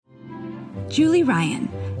Julie Ryan,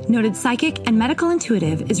 noted psychic and medical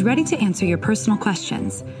intuitive, is ready to answer your personal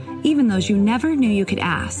questions, even those you never knew you could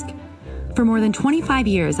ask. For more than 25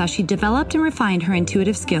 years, as she developed and refined her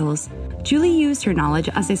intuitive skills, Julie used her knowledge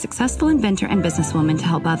as a successful inventor and businesswoman to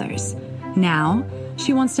help others. Now,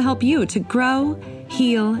 she wants to help you to grow,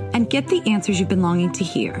 heal, and get the answers you've been longing to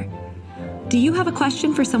hear. Do you have a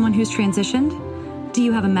question for someone who's transitioned? Do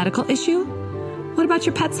you have a medical issue? What about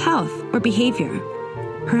your pet's health or behavior?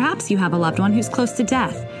 Perhaps you have a loved one who's close to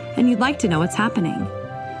death and you'd like to know what's happening.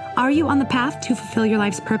 Are you on the path to fulfill your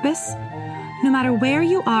life's purpose? No matter where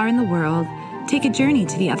you are in the world, take a journey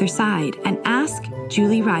to the other side and ask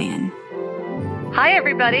Julie Ryan. Hi,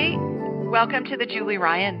 everybody. Welcome to the Julie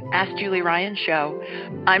Ryan, Ask Julie Ryan show.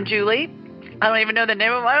 I'm Julie. I don't even know the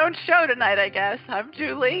name of my own show tonight, I guess. I'm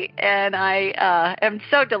Julie, and I am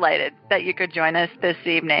so delighted that you could join us this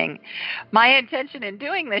evening. My intention in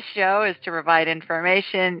doing this show is to provide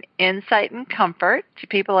information, insight, and comfort to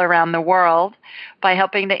people around the world by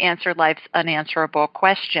helping to answer life's unanswerable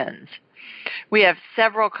questions. We have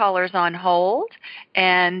several callers on hold,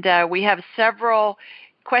 and we have several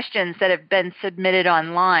questions that have been submitted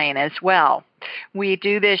online as well. We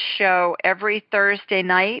do this show every Thursday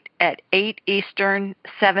night at 8 Eastern,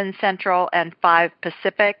 7 Central, and 5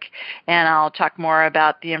 Pacific, and I'll talk more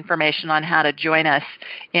about the information on how to join us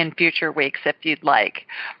in future weeks if you'd like.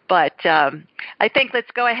 But I think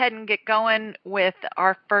let's go ahead and get going with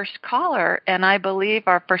our first caller, and I believe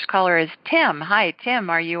our first caller is Tim. Hi,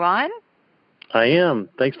 Tim, are you on? I am.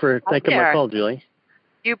 Thanks for taking my call, Julie.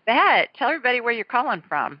 You bet. Tell everybody where you're calling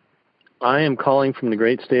from. I am calling from the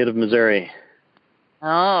great state of Missouri.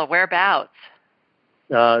 Oh, whereabouts?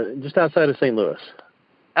 Just outside of St. Louis.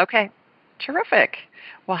 Okay. Terrific.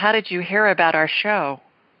 Well, how did you hear about our show?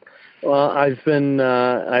 Well, I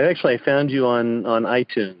found you on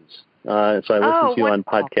iTunes. So I listen to you on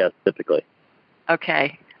podcasts typically.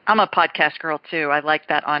 Okay. I'm a podcast girl, too. I like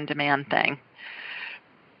that on-demand thing.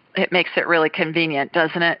 It makes it really convenient,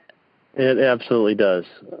 doesn't it? It absolutely does.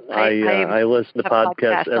 I listen to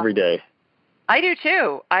podcasts every day. I do,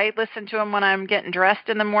 too. I listen to them when I'm getting dressed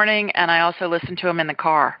in the morning, and I also listen to them in the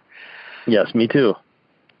car. Yes, me too.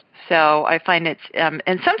 So I find it's, and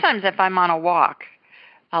sometimes if I'm on a walk,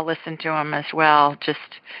 I'll listen to them as well, just,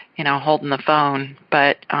 holding the phone.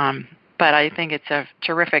 But I think it's a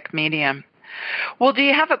terrific medium. Well, do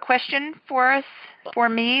you have a question for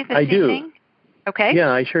me this evening? I do. Okay.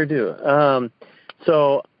 Yeah, I sure do.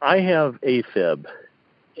 So I have AFib,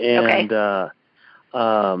 and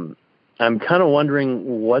I'm kind of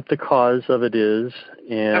wondering what the cause of it is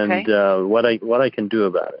and what I can do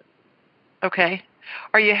about it. Okay.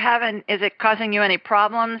 Is it causing you any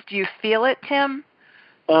problems? Do you feel it, Tim?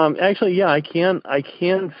 Actually, yeah, I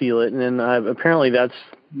can feel it, and apparently that's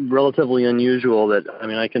relatively unusual.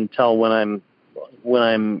 I can tell when I'm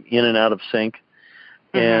in and out of sync,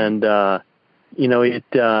 and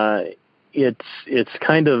it's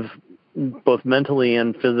kind of both mentally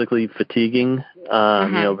and physically fatiguing,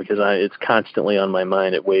 because it's constantly on my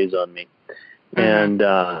mind. It weighs on me, and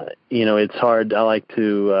it's hard. I like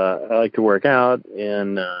to work out,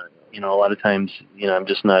 and a lot of times, I'm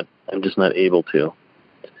just not able to.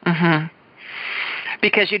 Mm-hmm.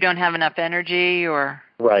 Because you don't have enough energy, or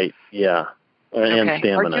right? Yeah, and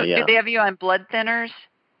stamina. Do they have you on blood thinners?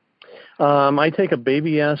 I take a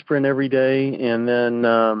baby aspirin every day, and then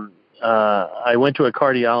I went to a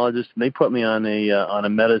cardiologist, and they put me on a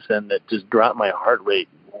medicine that just dropped my heart rate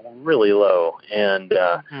really low, and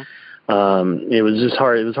it was just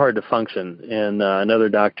hard. It was hard to function. And another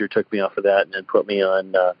doctor took me off of that and then put me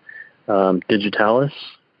on Digitalis,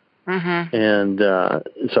 and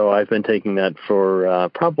so I've been taking that for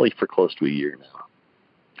probably for close to a year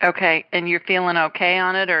now. Okay, and you're feeling okay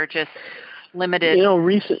on it, or just limited?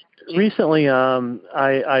 Recently,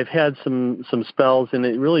 I've had some spells, and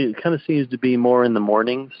it really kind of seems to be more in the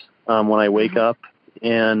mornings when I wake up,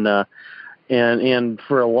 and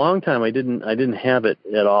for a long time I didn't have it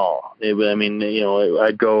at all.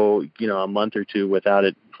 I'd go a month or two without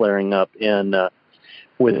it flaring up, and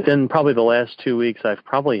within probably the last 2 weeks, I've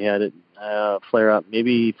probably had it flare up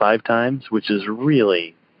maybe 5 times, which is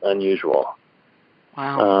really unusual.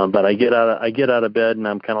 Wow! But I get out of bed, and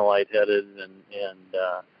I'm kind of lightheaded, and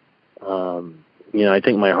I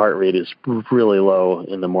think my heart rate is really low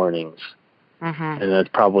in the mornings, and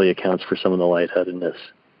that probably accounts for some of the lightheadedness.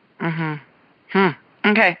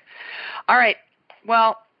 Okay. All right.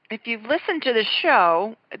 Well, if you've listened to the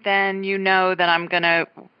show, then you know that what I'm going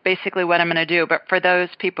to do. But for those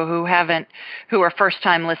people who are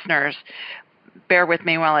first-time listeners, bear with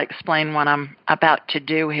me while I explain what I'm about to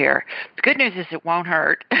do here. The good news is it won't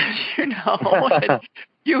hurt,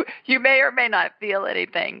 You may or may not feel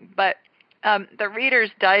anything, but the Reader's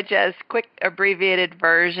Digest quick abbreviated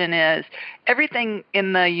version is everything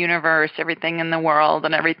in the universe, everything in the world,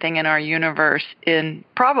 and everything in our universe, in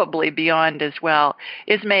probably beyond as well,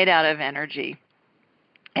 is made out of energy.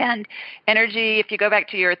 And energy, if you go back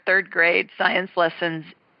to your third grade science lessons,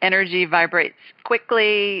 energy vibrates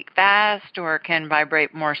quickly, fast, or can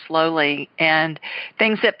vibrate more slowly. And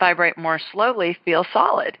things that vibrate more slowly feel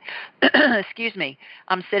solid. Excuse me.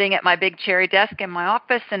 I'm sitting at my big cherry desk in my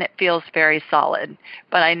office, and it feels very solid.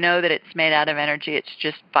 But I know that it's made out of energy. It's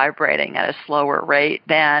just vibrating at a slower rate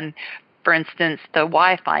than, for instance, the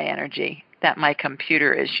Wi-Fi energy that my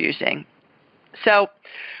computer is using. So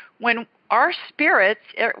when our spirits,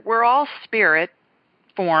 we're all spirit,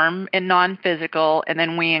 form in non-physical, and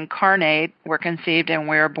then we incarnate, we're conceived, and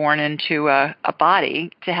we're born into a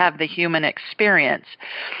body to have the human experience.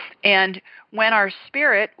 And when our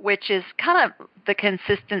spirit, which is kind of the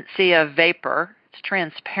consistency of vapor, it's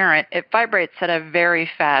transparent, it vibrates at a very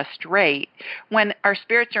fast rate. When our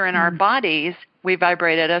spirits are in our bodies, we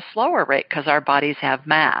vibrate at a slower rate because our bodies have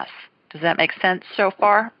mass. Does that make sense so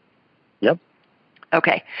far? Yep.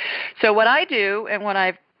 Okay. So what I do, and what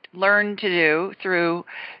I've learned to do through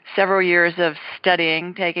several years of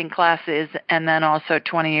studying, taking classes, and then also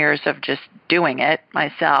 20 years of just doing it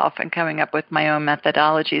myself and coming up with my own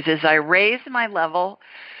methodologies, is I raise my level,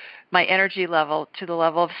 my energy level, to the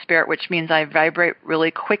level of spirit, which means I vibrate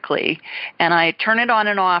really quickly, and I turn it on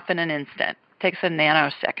and off in an instant. It takes a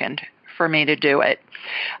nanosecond for me to do it.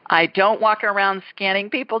 I don't walk around scanning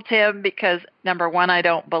people, Tim, because number one, I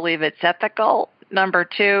don't believe it's ethical. Number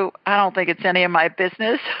two, I don't think it's any of my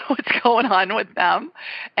business what's going on with them.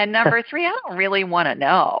 And number three, I don't really want to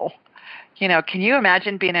know. You know, can you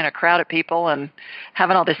imagine being in a crowd of people and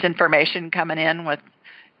having all this information coming in with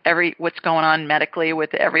what's going on medically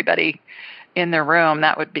with everybody in the room?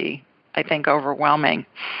 That would be, I think, overwhelming.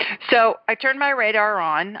 So I turn my radar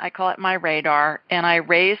on. I call it my radar, and I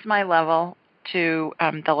raise my level to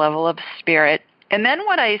the level of spirit. And then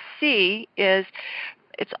what I see is,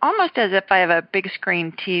 it's almost as if I have a big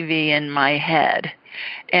screen TV in my head.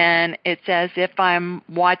 And it's as if I'm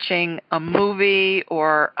watching a movie,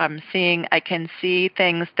 or I can see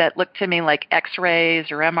things that look to me like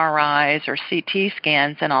X-rays or MRIs or CT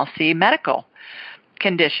scans, and I'll see medical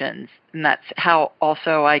conditions. And that's how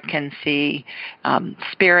also I can see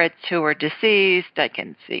spirits who are deceased. I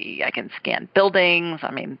can scan buildings.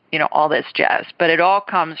 I mean, all this jazz. But it all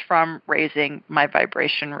comes from raising my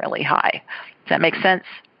vibration really high. Does that make sense?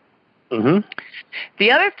 Mm-hmm.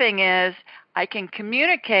 The other thing is I can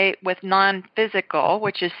communicate with non-physical,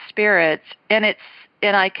 which is spirits, and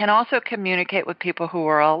I can also communicate with people who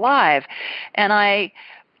are alive. And I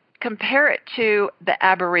compare it to the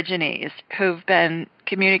Aborigines who've been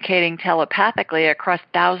communicating telepathically across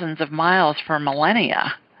thousands of miles for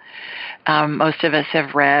millennia. Most of us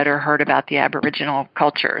have read or heard about the Aboriginal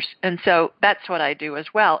cultures. And so that's what I do as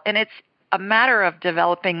well. And it's a matter of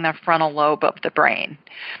developing the frontal lobe of the brain.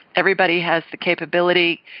 Everybody has the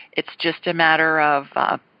capability. It's just a matter of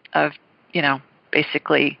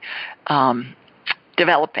basically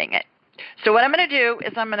developing it. So what I'm going to do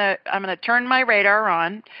is I'm going to turn my radar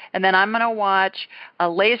on, and then I'm going to watch a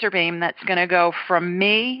laser beam that's going to go from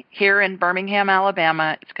me here in Birmingham,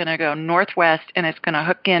 Alabama. It's going to go northwest, and it's going to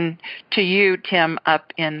hook in to you, Tim,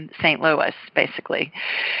 up in St. Louis, basically.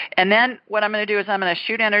 And then what I'm going to do is I'm going to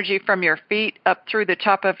shoot energy from your feet up through the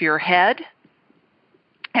top of your head.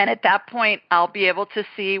 And at that point, I'll be able to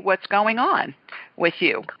see what's going on with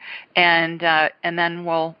you. And then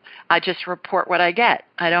I just report what I get.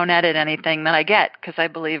 I don't edit anything that I get, because I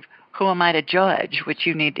believe, who am I to judge what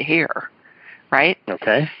you need to hear, right?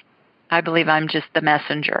 Okay. I believe I'm just the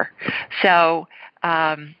messenger. So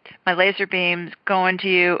my laser beam's going to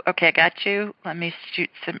you. Okay, I got you. Let me shoot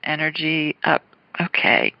some energy up.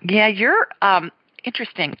 Okay. Yeah, you're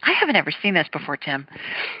interesting. I haven't ever seen this before, Tim.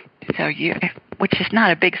 So which is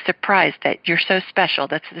not a big surprise that you're so special.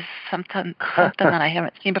 This is something that I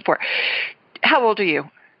haven't seen before. How old are you?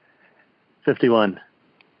 51.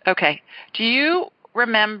 Okay. Do you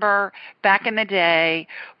remember back in the day,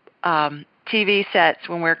 TV sets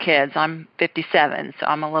when we were kids? I'm 57, so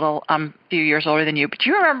I'm a few years older than you. But do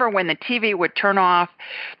you remember when the TV would turn off,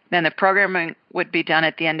 then the programming would be done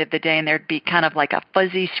at the end of the day, and there'd be kind of like a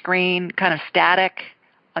fuzzy screen, kind of static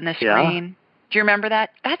on the screen? Yeah. Do you remember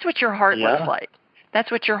that? That's what your heart looks like. That's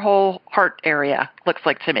what your whole heart area looks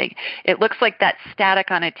like to me. It looks like that static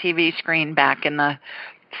on a TV screen back in the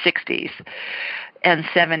 60s. and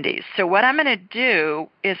 70s. So what I'm going to do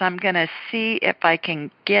is I'm going to see if I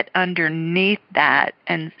can get underneath that,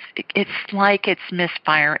 and it's like it's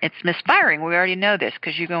misfiring. It's misfiring. We already know this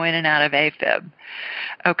because you go in and out of AFib.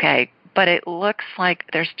 Okay, but it looks like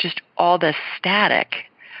there's just all this static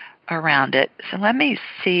around it. So let me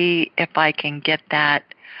see if I can get that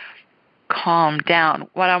calmed down.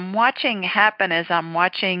 What I'm watching happen is I'm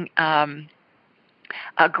watching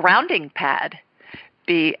a grounding pad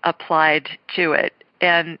be applied to it.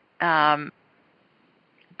 And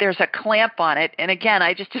there's a clamp on it. And again,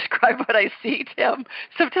 I just describe what I see, Tim.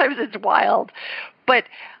 Sometimes it's wild. But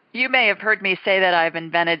you may have heard me say that I've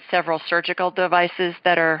invented several surgical devices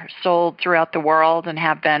that are sold throughout the world and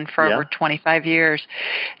have been for over 25 years.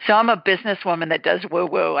 So I'm a businesswoman that does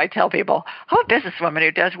woo-woo. I tell people, I'm a businesswoman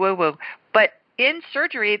who does woo-woo. But in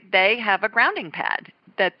surgery, they have a grounding pad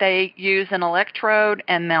that they use an electrode,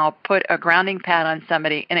 and they'll put a grounding pad on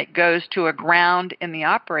somebody, and it goes to a ground in the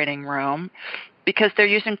operating room because they're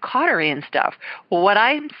using cautery and stuff. Well, what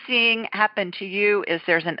I'm seeing happen to you is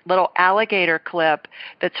there's a little alligator clip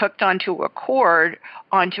that's hooked onto a cord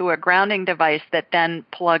onto a grounding device that then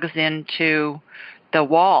plugs into the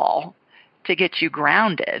wall to get you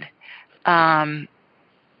grounded.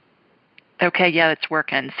 Okay, yeah, it's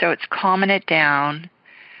working. So it's calming it down.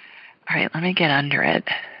 All right, let me get under it.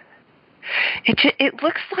 It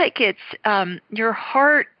looks like it's your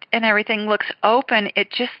heart and everything looks open.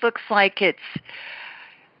 It just looks like it's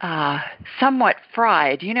somewhat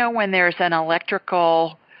fried. You know when there's an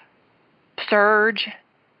electrical surge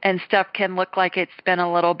and stuff can look like it's been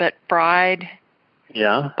a little bit fried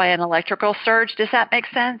by an electrical surge? Does that make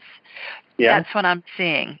sense? Yeah. That's what I'm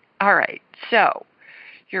seeing. All right, so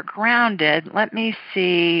you're grounded. Let me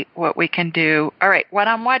see what we can do. All right, what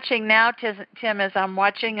I'm watching now, Tim, is I'm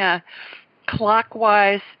watching a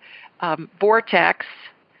clockwise vortex,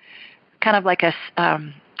 kind of like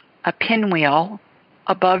a pinwheel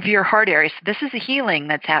above your heart area. So this is a healing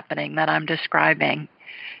that's happening that I'm describing.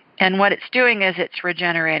 And what it's doing is it's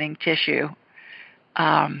regenerating tissue,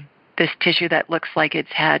 this tissue that looks like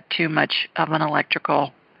it's had too much of an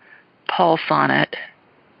electrical pulse on it.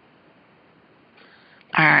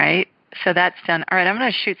 All right, so that's done. All right, I'm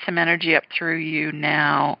going to shoot some energy up through you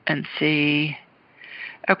now and see.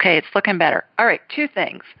 Okay, it's looking better. All right, two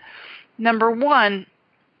things. Number one,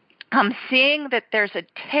 I'm seeing that there's a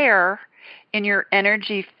tear in your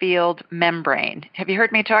energy field membrane. Have you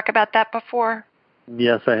heard me talk about that before?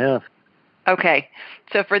 Yes, I have. Okay,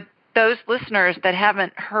 so for those listeners that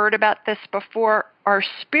haven't heard about this before, our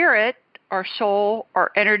spirit, our soul,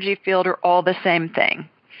 our energy field are all the same thing.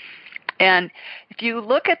 And if you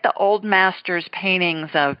look at the old masters'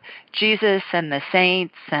 paintings of Jesus and the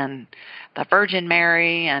saints and the Virgin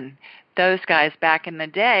Mary and those guys back in the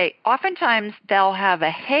day, oftentimes they'll have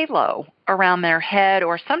a halo around their head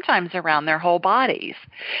or sometimes around their whole bodies.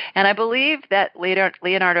 And I believe that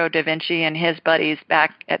Leonardo da Vinci and his buddies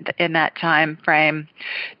back in that time frame,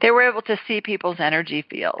 they were able to see people's energy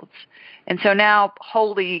fields. And so now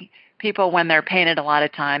holy people, when they're painted a lot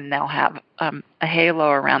of time, they'll have a halo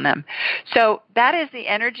around them. So that is the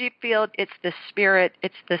energy field. It's the spirit.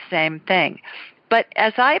 It's the same thing. But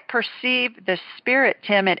as I perceive the spirit,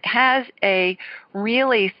 Tim, it has a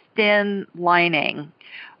really thin lining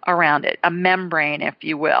around it, a membrane, if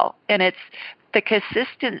you will. And it's the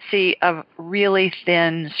consistency of really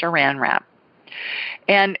thin saran wrap.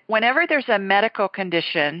 And whenever there's a medical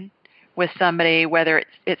condition with somebody, whether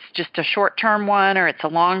it's just a short-term one or it's a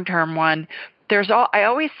long-term one, I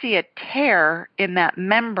always see a tear in that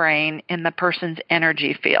membrane in the person's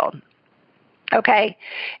energy field. Okay,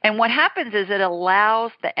 and what happens is it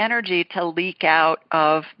allows the energy to leak out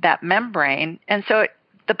of that membrane, and so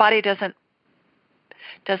the body doesn't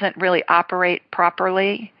really operate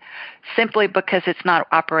properly, simply because it's not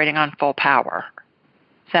operating on full power.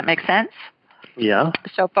 Does that make sense? Yeah.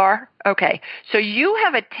 So far? Okay. So you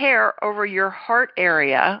have a tear over your heart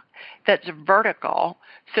area that's vertical,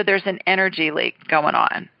 so there's an energy leak going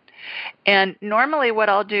on. And normally what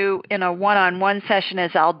I'll do in a one-on-one session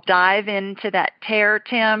is I'll dive into that tear,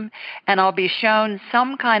 Tim, and I'll be shown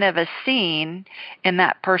some kind of a scene in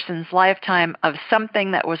that person's lifetime of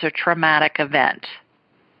something that was a traumatic event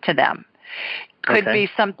to them. Could be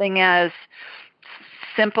something as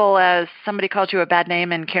simple as somebody called you a bad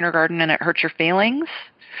name in kindergarten and it hurt your feelings,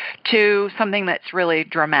 to something that's really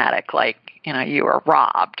dramatic, like, you were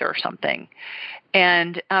robbed or something.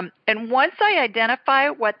 And once I identify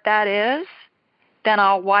what that is, then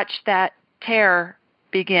I'll watch that tear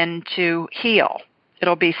begin to heal.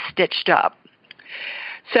 It'll be stitched up.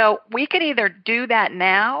 So we can either do that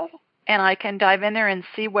now, and I can dive in there and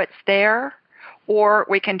see what's there, or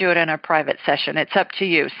we can do it in a private session. It's up to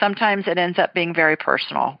you. Sometimes it ends up being very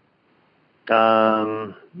personal.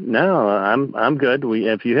 No, I'm good.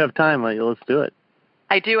 If you have time, let's do it.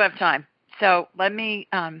 I do have time. So let me,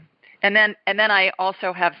 and then I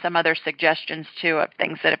also have some other suggestions too of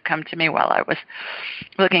things that have come to me while I was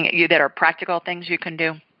looking at you that are practical things you can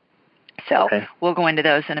do. So We'll go into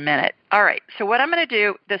those in a minute. All right. So what I'm going to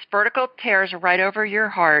do, this vertical tear is right over your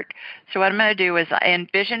heart. So what I'm going to do is I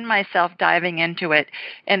envision myself diving into it.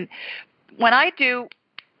 And when I do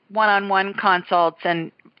one-on-one consults,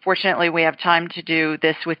 and fortunately we have time to do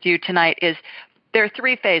this with you tonight, is there are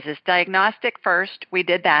 3 phases. Diagnostic first, we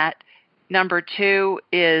did that. Number 2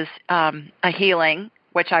 is a healing,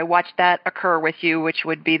 which I watched that occur with you, which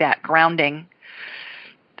would be that grounding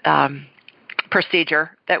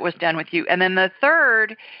procedure that was done with you. And then the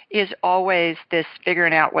third is always this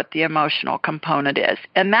figuring out what the emotional component is.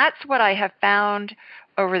 And that's what I have found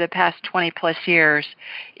over the past 20 plus years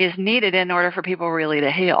is needed in order for people really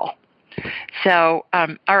to heal. So,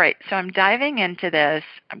 all right. So I'm diving into this.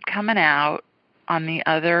 I'm coming out on the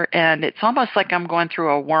other end. It's almost like I'm going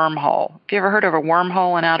through a wormhole. Have you ever heard of a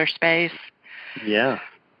wormhole in outer space? Yeah.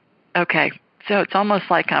 Okay. So it's almost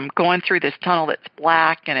like I'm going through this tunnel that's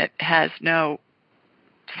black and it has no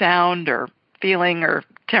sound or feeling or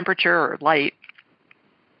temperature or light.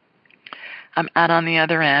 I'm out on the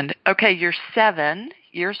other end. Okay, you're 7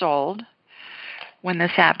 years old when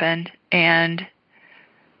this happened, and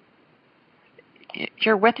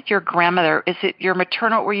you're with your grandmother. Is it your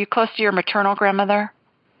maternal? Were you close to your maternal grandmother?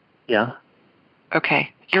 Yeah.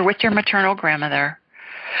 Okay, you're with your maternal grandmother.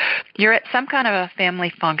 You're at some kind of a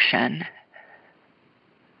family function.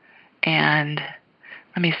 And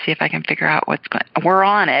let me see if I can figure out what's going on. We're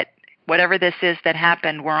on it. Whatever this is that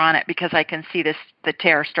happened, we're on it because I can see the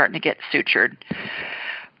tear starting to get sutured.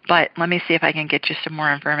 But let me see if I can get you some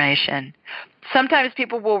more information. Sometimes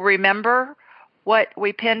people will remember what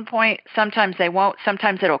we pinpoint. Sometimes they won't.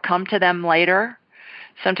 Sometimes it'll come to them later.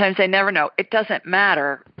 Sometimes they never know. It doesn't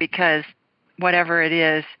matter because whatever it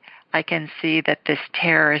is, I can see that this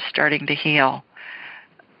tear is starting to heal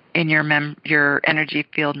in your energy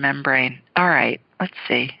field membrane. All right, let's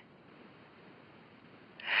see.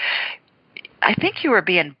 I think you were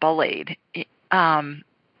being bullied, not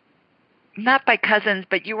by cousins,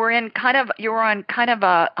 but you were on kind of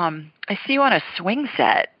a. I see you on a swing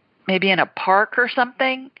set, maybe in a park or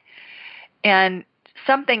something, and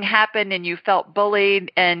something happened, and you felt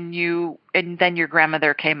bullied, and then your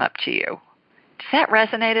grandmother came up to you. Does that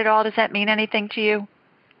resonate at all? Does that mean anything to you?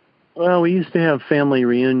 Well, we used to have family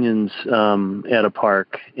reunions at a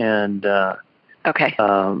park, and okay.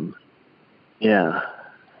 Yeah.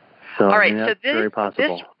 So, all right. that's very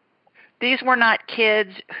possible. These were not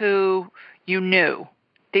kids who you knew.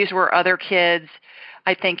 These were other kids.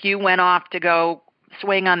 I think you went off to go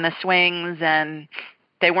swing on the swings, and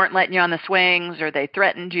they weren't letting you on the swings, or they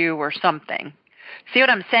threatened you or something. See what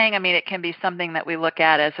I'm saying? I mean, it can be something that we look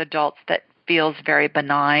at as adults that feels very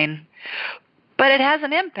benign, but it has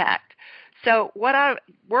an impact. So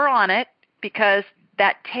we're on it because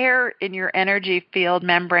that tear in your energy field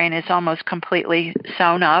membrane is almost completely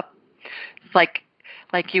sewn up. It's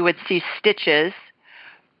like you would see stitches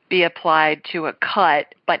be applied to a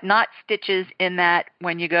cut, but not stitches in that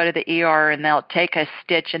when you go to the ER and they'll take a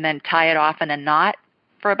stitch and then tie it off in a knot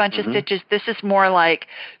for a bunch of stitches. This is more like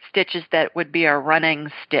stitches that would be a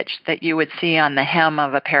running stitch that you would see on the hem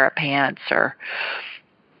of a pair of pants or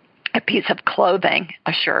a piece of clothing,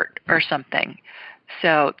 a shirt or something.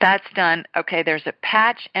 So that's done. Okay, there's a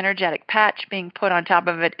patch, energetic patch being put on top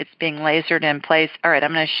of it. It's being lasered in place. All right,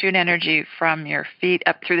 I'm going to shoot energy from your feet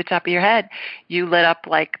up through the top of your head. You lit up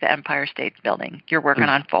like the Empire State Building. You're working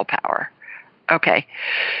on full power. Okay,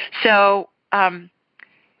 so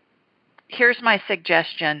here's my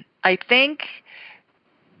suggestion. I think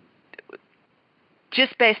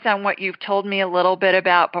just based on what you've told me a little bit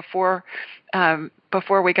about before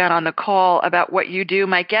we got on the call about what you do,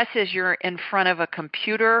 my guess is you're in front of a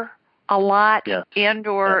computer a lot, yes. and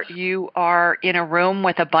or yes. You are in a room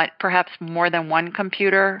with perhaps more than one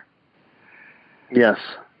computer. Yes.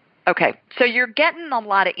 Okay, so you're getting a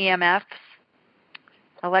lot of EMFs,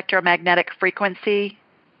 electromagnetic frequency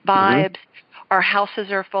vibes. Our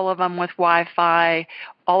houses are full of them with Wi-Fi.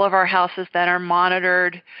 All of our houses that are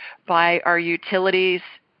monitored by our utilities,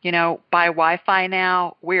 by Wi-Fi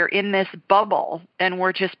now, we're in this bubble and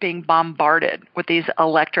we're just being bombarded with these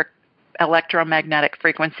electromagnetic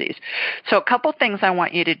frequencies. So a couple things I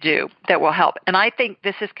want you to do that will help. And I think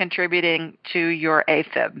this is contributing to your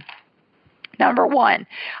AFib. Number one,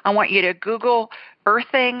 I want you to Google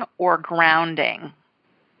earthing or grounding.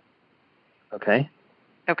 Okay.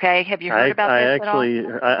 Okay, have you heard about this at all?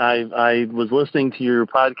 I was listening to your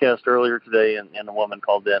podcast earlier today, and a woman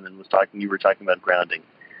called in and you were talking about grounding.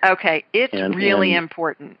 Okay, it's really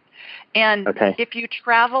important. And if you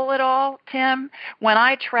travel at all, Tim, when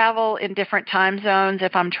I travel in different time zones,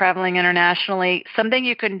 if I'm traveling internationally, something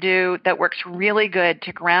you can do that works really good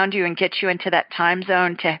to ground you and get you into that time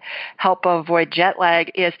zone to help avoid jet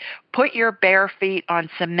lag is put your bare feet on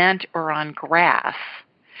cement or on grass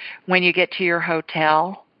when you get to your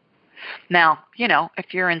hotel. Now,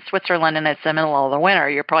 if you're in Switzerland and it's the middle of the winter,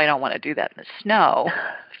 you probably don't want to do that in the snow.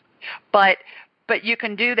 But you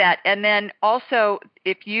can do that. And then also,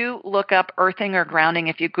 if you look up earthing or grounding,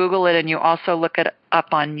 if you Google it and you also look it up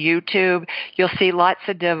on YouTube, you'll see lots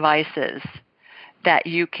of devices that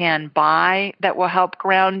you can buy that will help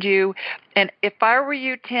ground you. And if I were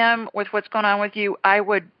you, Tim, with what's going on with you, I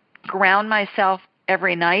would ground myself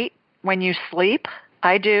every night when you sleep.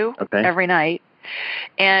 I do every night.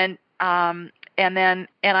 And how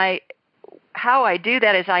I do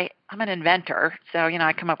that is I'm an inventor, so,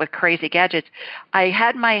 I come up with crazy gadgets. I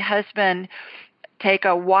had my husband take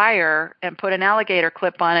a wire and put an alligator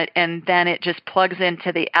clip on it, and then it just plugs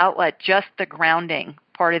into the outlet, just the grounding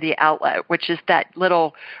part of the outlet, which is that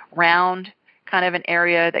little round kind of an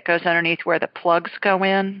area that goes underneath where the plugs go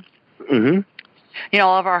in. Mm-hmm.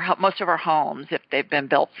 Most of our homes, if they've been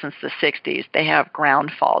built since the 60s, they have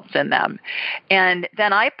ground faults in them. And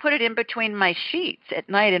then I put it in between my sheets at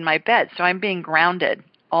night in my bed, so I'm being grounded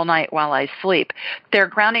all night while I sleep. They're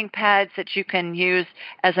grounding pads that you can use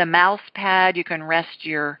as a mouse pad. You can rest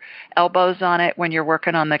your elbows on it when you're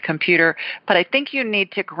working on the computer. But I think you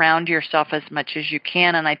need to ground yourself as much as you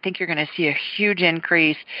can, and I think you're going to see a huge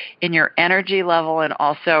increase in your energy level and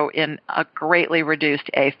also in a greatly reduced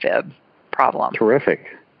AFib problem. Terrific.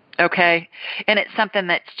 Okay. And it's something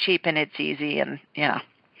that's cheap and it's easy and,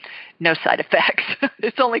 no side effects.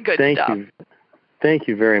 It's only good stuff. Thank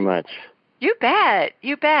you very much. You bet.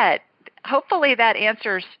 Hopefully that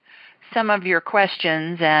answers some of your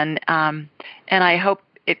questions and I hope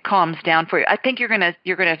it calms down for you. I think you're gonna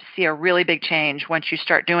see a really big change once you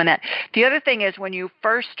start doing that. The other thing is when you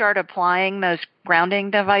first start applying those grounding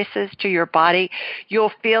devices to your body,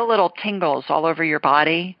 you'll feel little tingles all over your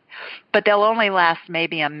body, but they'll only last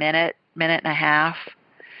maybe a minute and a half.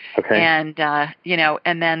 Okay. And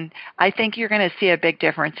and then I think you're going to see a big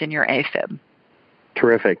difference in your AFib.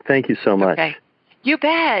 Terrific. Thank you so much. Okay. You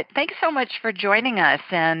bet. Thanks so much for joining us,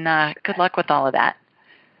 and good luck with all of that.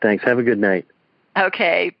 Thanks. Have a good night.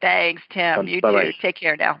 Okay. Thanks, Tim. You Bye-bye. too. Take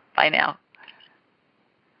care now. Bye now.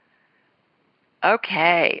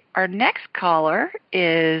 Okay. Our next caller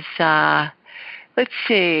is, let's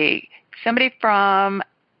see, somebody from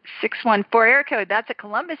 614 area code. That's a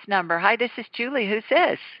Columbus number. Hi, this is Julie. Who's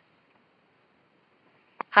this?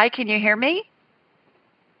 Hi, can you hear me?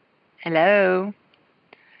 Hello?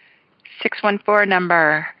 614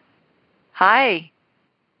 number. Hi.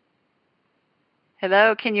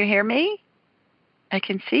 Hello, can you hear me? I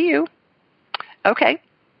can see you. Okay,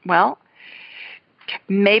 well,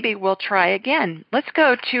 maybe we'll try again. Let's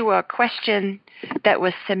go to a question that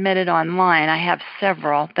was submitted online. I have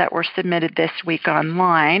several that were submitted this week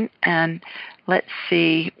online, and let's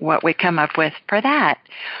see what we come up with for that.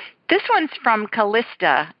 This one's from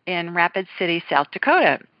Callista in Rapid City, South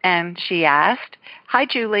Dakota, and she asked, "Hi,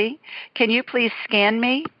 Julie, can you please scan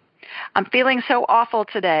me? I'm feeling so awful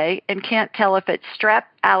today and can't tell if it's strep,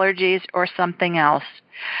 allergies, or something else.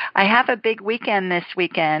 I have a big weekend this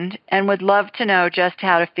weekend and would love to know just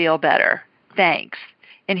how to feel better. Thanks."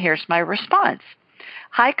 And here's my response.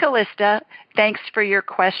 "Hi, Callista. Thanks for your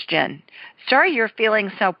question. Sorry you're feeling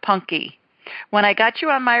so punky. When I got you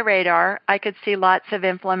on my radar, I could see lots of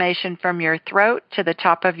inflammation from your throat to the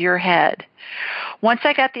top of your head. Once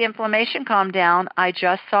I got the inflammation calmed down, I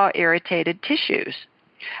just saw irritated tissues.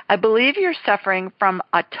 I believe you're suffering from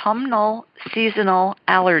autumnal seasonal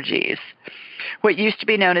allergies, what used to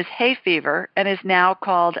be known as hay fever and is now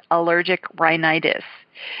called allergic rhinitis.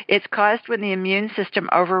 It's caused when the immune system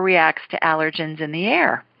overreacts to allergens in the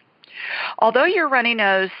air. Although your runny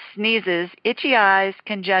nose, sneezes, itchy eyes,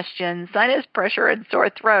 congestion, sinus pressure, and sore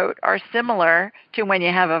throat are similar to when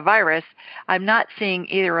you have a virus, I'm not seeing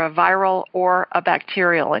either a viral or a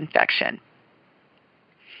bacterial infection.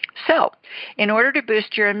 So, in order to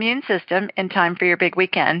boost your immune system in time for your big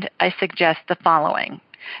weekend, I suggest the following.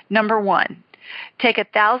 Number 1, take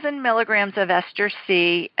 1,000 milligrams of ester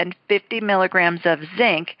C and 50 milligrams of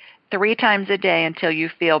zinc 3 times a day until you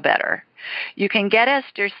feel better. You can get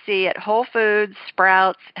ester C at Whole Foods,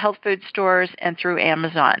 Sprouts, health food stores, and through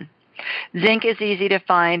Amazon. Zinc is easy to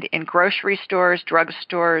find in grocery stores,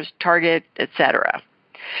 drugstores, Target, etc.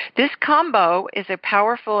 This combo is a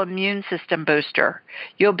powerful immune system booster.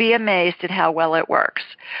 You'll be amazed at how well it works.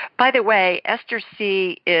 By the way, Ester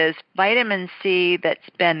C is vitamin C that's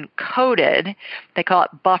been coated. They call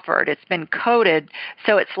it buffered. It's been coated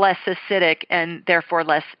so it's less acidic and therefore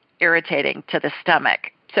less irritating to the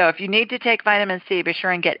stomach. So if you need to take vitamin C, be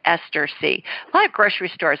sure and get Ester C. A lot of grocery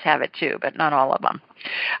stores have it too, but not all of them.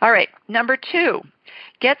 All right, number 2,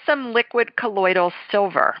 get some liquid colloidal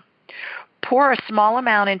silver. Pour a small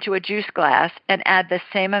amount into a juice glass and add the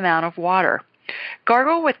same amount of water.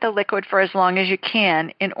 Gargle with the liquid for as long as you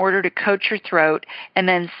can in order to coat your throat and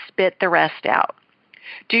then spit the rest out.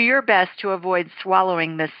 Do your best to avoid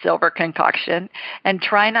swallowing this silver concoction and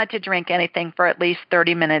try not to drink anything for at least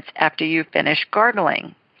 30 minutes after you finish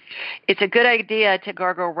gargling. It's a good idea to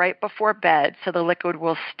gargle right before bed so the liquid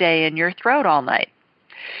will stay in your throat all night.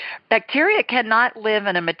 Bacteria cannot live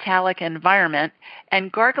in a metallic environment,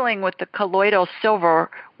 and gargling with the colloidal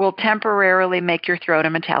silver will temporarily make your throat a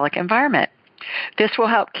metallic environment. This will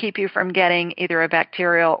help keep you from getting either a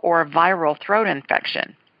bacterial or a viral throat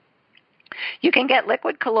infection. You can get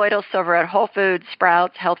liquid colloidal silver at Whole Foods,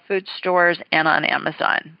 Sprouts, health food stores, and on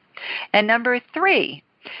Amazon. And number 3,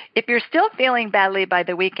 if you're still feeling badly by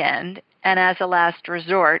the weekend, and as a last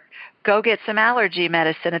resort, go get some allergy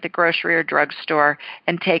medicine at the grocery or drugstore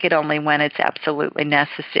and take it only when it's absolutely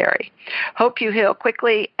necessary. Hope you heal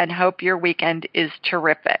quickly and hope your weekend is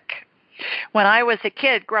terrific. When I was a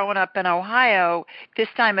kid growing up in Ohio, this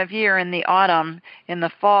time of year in the autumn, in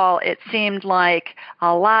the fall, it seemed like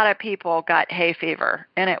a lot of people got hay fever.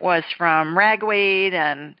 And it was from ragweed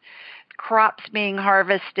and crops being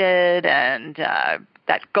harvested and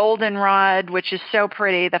that goldenrod, which is so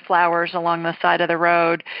pretty, the flowers along the side of the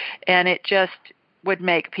road, and it just would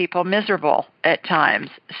make people miserable at times.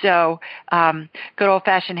 So good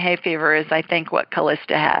old-fashioned hay fever is, I think, what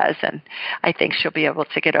Callista has, and I think she'll be able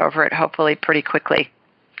to get over it hopefully pretty quickly.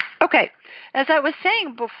 Okay, as I was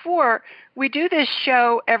saying before, we do this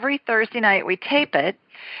show every Thursday night. We tape it,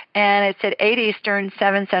 and it's at 8 Eastern,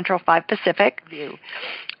 7 Central, 5 Pacific.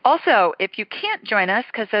 Also, if you can't join us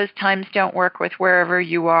because those times don't work with wherever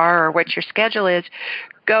you are or what your schedule is,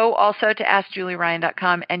 go also to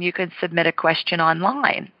AskJulieRyan.com and you can submit a question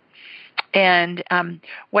online. And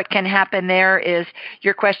what can happen there is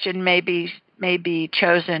your question may be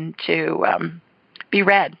chosen to be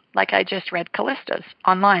read, like I just read Callista's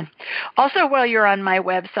online. Also, while you're on my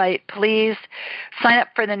website, please sign up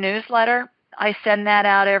for the newsletter. I send that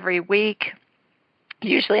out every week,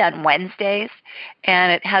 usually on Wednesdays,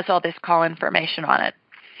 and it has all this call information on it.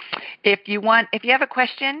 If you have a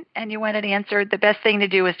question and you want it answered, the best thing to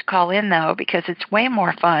do is to call in, though, because it's way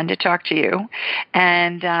more fun to talk to you,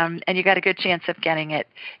 and you got a good chance of getting it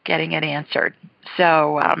answered.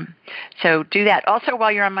 So do that. Also,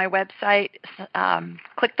 while you're on my website,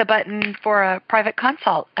 click the button for a private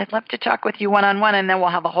consult. I'd love to talk with you one-on-one, and then we'll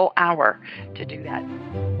have a whole hour to do that.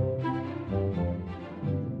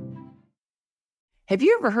 Have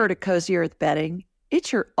you ever heard of Cozy Earth bedding?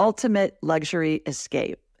 It's your ultimate luxury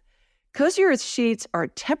escape. Cozy Earth sheets are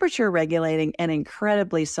temperature regulating and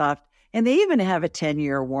incredibly soft, and they even have a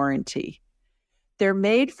 10-year warranty. They're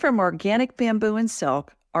made from organic bamboo and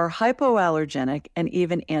silk, are hypoallergenic, and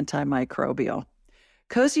even antimicrobial.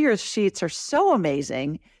 Cozy Earth sheets are so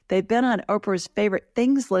amazing, they've been on Oprah's favorite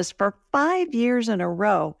things list for 5 years in a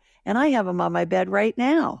row, and I have them on my bed right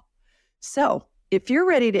now. So, if you're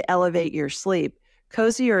ready to elevate your sleep,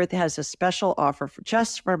 Cozy Earth has a special offer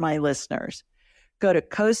just for my listeners. Go to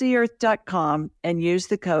CozyEarth.com and use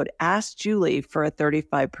the code AskJulie for a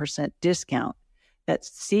 35% discount.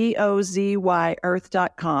 That's COZY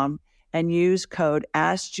Earth.com and use code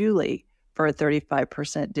AskJulie for a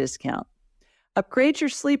 35% discount. Upgrade your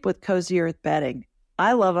sleep with Cozy Earth bedding.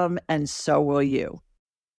 I love them, and so will you.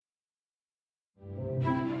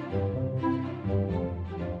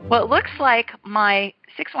 Well, it looks like my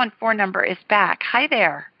 614 number is back. Hi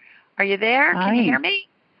there. Are you there? Hi. Can you hear me?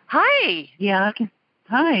 Hi. Yeah.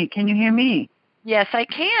 Hi. Can you hear me? Yes, I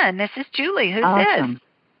can. This is Julie. Who's Awesome.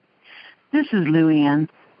 This is Luann.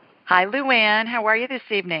 Hi, Luann. How are you this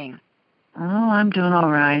evening? Oh, I'm doing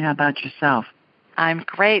all right. How about yourself? I'm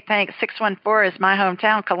great, thanks. 614 is my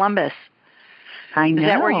hometown, Columbus. I know. Is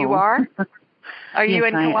that where you are? Are you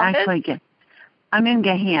in Columbus? I'm in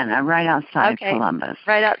Gahanna, right outside of Columbus.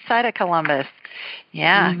 Right outside of Columbus.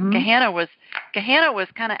 Yeah, Mm-hmm. Gahanna was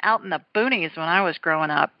kind of out in the boonies when I was growing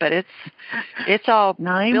up, but it's all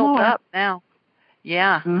built up now.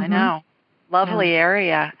 Yeah, Mm-hmm. I know. Lovely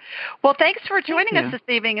area. Well, thanks for joining us this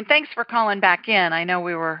evening, and thanks for calling back in. I know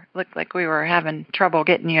looked like we were having trouble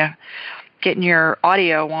getting your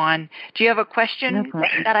audio on. Do you have a question? No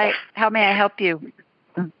problem. How may I help you?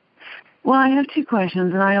 Well, I have two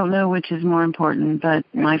questions, and I don't know which is more important, but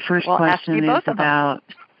my first question is about...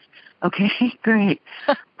 Okay, great.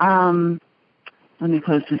 Let me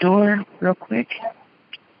close the door real quick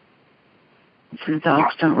so the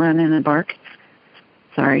dogs don't run in and bark.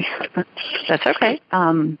 Sorry. That's okay.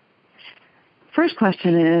 First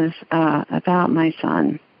question is about my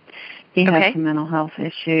son. He has some mental health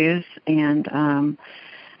issues, and,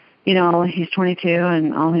 he's 22,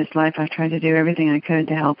 and all his life I've tried to do everything I could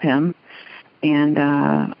to help him. And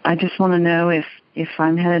I just want to know if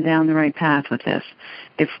I'm headed down the right path with this,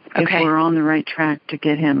 if we're on the right track to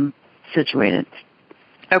get him situated.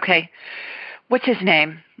 Okay. What's his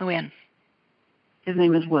name, Luann? His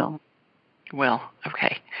name is Will. Will.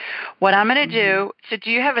 Okay. What I'm going to do, so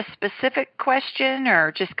do you have a specific question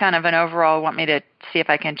or just kind of an overall, want me to see if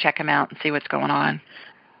I can check him out and see what's going on?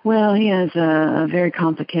 Well, he has a very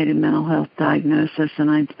complicated mental health diagnosis,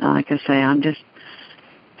 and like I say, I'm just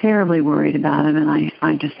terribly worried about him, and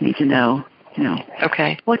I just need to know,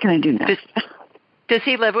 Okay. What can I do next? Does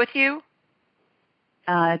he live with you?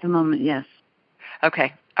 At the moment, yes.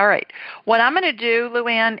 Okay. All right. What I'm going to do,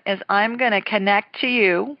 Luann, is I'm going to connect to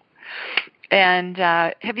you. And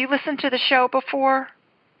have you listened to the show before?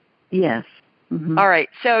 Yes. Mm-hmm. All right.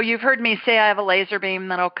 So you've heard me say I have a laser beam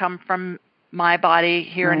that'll come from my body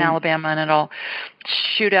here in Alabama, and it'll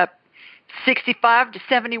shoot up 65 to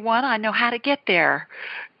 71. I know how to get there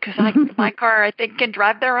because my car, I think, can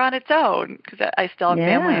drive there on its own because I still have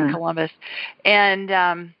family in Columbus.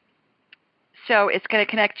 And so it's going to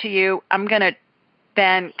connect to you. I'm going to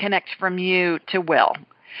then connect from you to Will.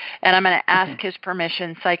 And I'm going to ask his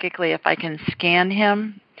permission psychically if I can scan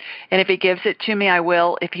him. And if he gives it to me, I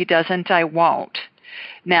will. If he doesn't, I won't.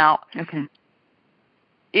 Now,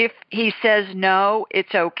 if he says no,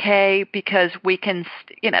 it's okay because we can,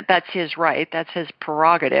 that's his right. That's his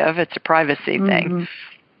prerogative. It's a privacy thing.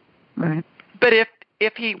 Right. But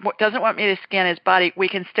if he doesn't want me to scan his body, we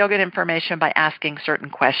can still get information by asking certain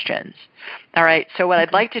questions. All right? So what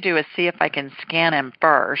I'd like to do is see if I can scan him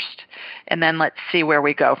first, and then let's see where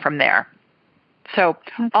we go from there. So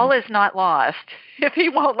all is not lost if he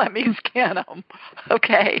won't let me scan him.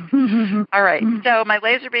 Okay. All right. So my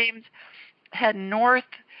laser beams head north,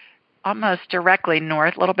 almost directly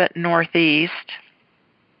north, a little bit northeast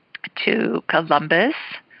to Columbus,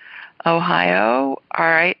 Ohio. All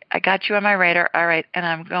right. I got you on my radar. All right. And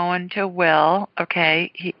I'm going to Will.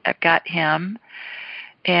 Okay. I've got him.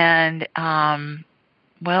 And,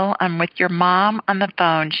 Will, I'm with your mom on the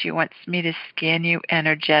phone. She wants me to scan you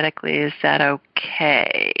energetically. Is that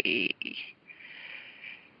okay?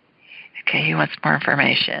 Okay. He wants more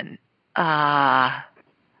information. I'm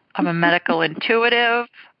a medical intuitive.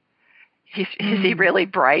 Is he really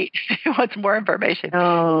bright? He wants more information.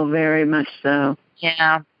 Oh, very much so.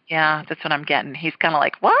 Yeah, that's what I'm getting. He's kind of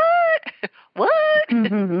like, what? What?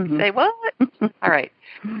 Say what? All right.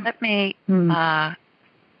 Let me,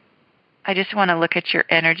 I just want to look at your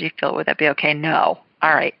energy field. Would that be okay? No.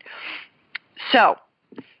 All right. So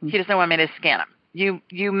he doesn't want me to scan him.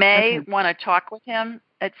 You may want to talk with him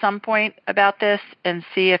at some point about this and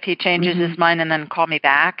see if he changes his mind and then call me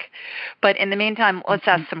back. But in the meantime, let's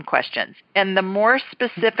ask some questions. And the more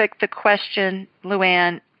specific the question,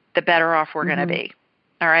 Luann, the better off we're going to be.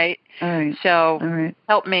 All right? All right. So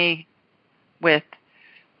help me with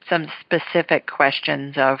some specific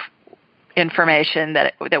questions of information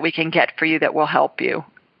that we can get for you that will help you.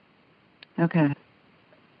 Okay.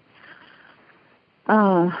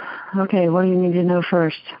 Okay, what do you need to know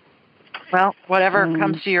first? Well, whatever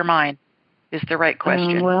comes to your mind is the right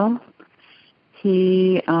question. Well,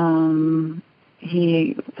 he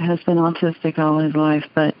has been autistic all his life,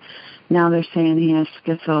 but now they're saying he has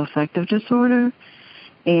schizoaffective disorder.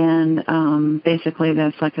 And basically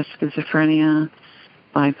that's like a schizophrenia,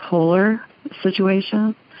 bipolar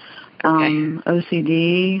situation,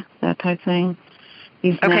 OCD, that type thing.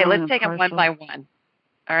 Let's take them one by one.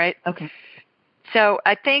 All right? Okay. So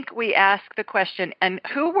I think we ask the question, and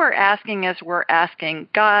who we're asking is we're asking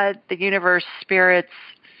God, the universe, spirits,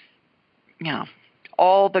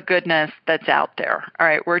 all the goodness that's out there. All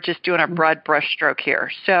right, we're just doing a broad brushstroke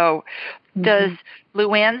here. So does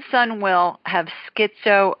Luann's son Will have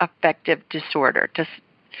schizoaffective disorder?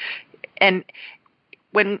 And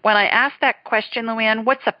when I ask that question, Luann,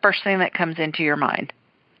 what's the first thing that comes into your mind?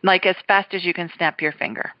 Like as fast as you can snap your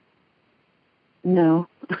finger. No.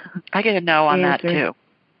 I get a no on that too.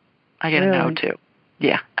 I get a no too.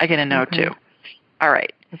 Yeah, I get a no too. All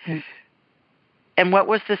right. Okay. And what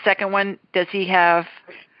was the second one? Does he have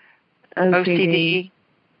OCD?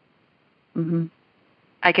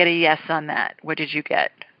 I get a yes on that. What did you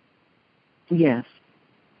get? Yes.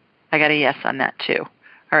 I got a yes on that too.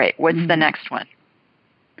 All right. What's the next one?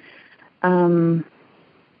 Well,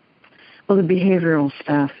 the behavioral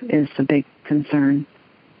stuff is a big concern.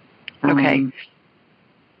 Okay.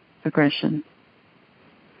 Aggression.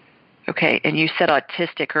 Okay. And you said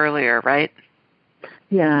autistic earlier, right?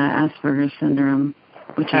 Yeah, Asperger's syndrome,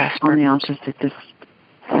 which is on the autistic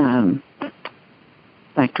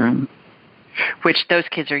spectrum. Which those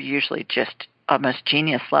kids are usually just almost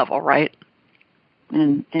genius level, right?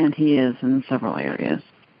 And he is in several areas.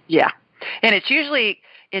 Yeah. And it's usually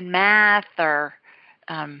in math or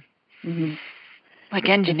like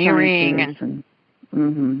engineering. And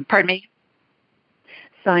Pardon me?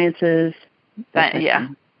 Sciences. Yeah.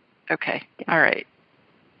 Okay. All right.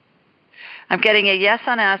 I'm getting a yes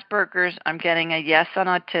on Asperger's. I'm getting a yes on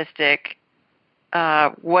autistic.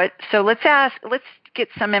 So let's get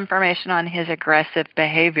some information on his aggressive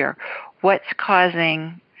behavior. What's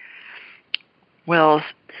causing Will's?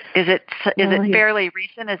 Is it fairly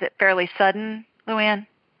recent? Is it fairly sudden, Luann?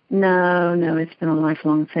 No, it's been a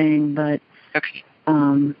lifelong thing, but okay.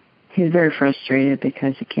 He's very frustrated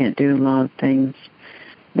because he can't do a lot of things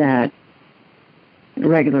that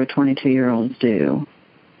regular 22-year-olds do.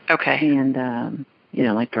 Okay. And,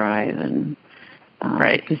 like drive and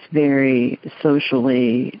right. Just very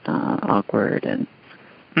socially awkward. And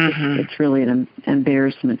it's really an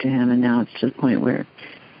embarrassment to him. And now it's to the point where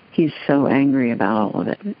he's so angry about all of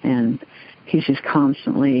it. And he's just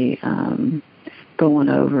constantly going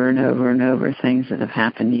over and over and over things that have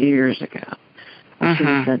happened years ago. I should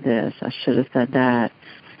have said this. I should have said that.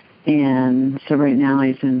 And so right now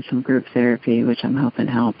he's in some group therapy, which I'm hoping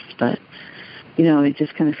helps. But, it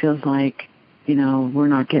just kind of feels like, we're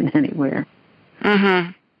not getting anywhere.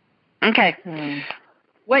 Okay.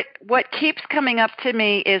 What keeps coming up to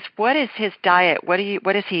me is, what is his diet? What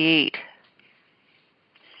does he eat?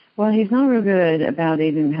 Well, he's not real good about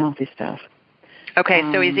eating healthy stuff. Okay,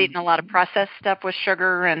 so he's eating a lot of processed stuff with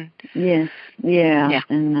sugar and... Yes, yeah.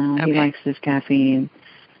 And he likes his caffeine.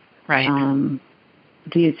 Right.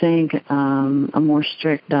 Do you think a more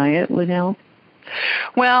strict diet would help?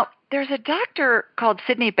 Well, there's a doctor called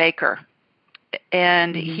Sidney Baker,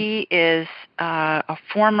 and he is a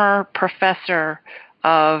former professor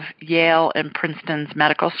of Yale and Princeton's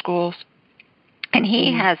medical schools. And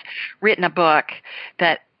he has written a book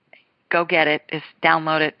that, go get it,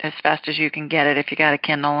 download it as fast as you can get it. If you got a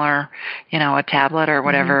Kindle or, a tablet or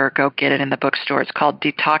whatever, go get it in the bookstore. It's called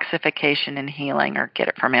Detoxification and Healing, or get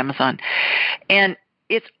it from Amazon. And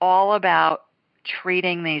it's all about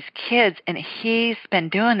treating these kids. And he's been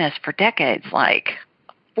doing this for decades, like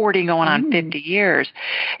 40 going on 50 years.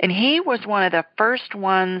 And he was one of the first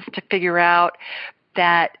ones to figure out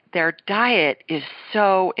that their diet is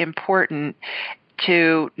so important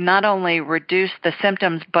to not only reduce the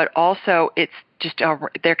symptoms, but also it's just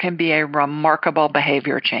there can be a remarkable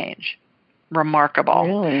behavior change. Remarkable.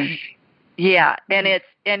 Really? Yeah, and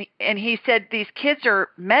and he said these kids are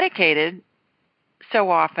medicated so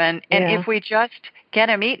often, and if we just get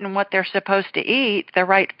them eating what they're supposed to eat, the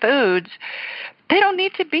right foods, they don't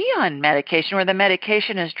need to be on medication, where the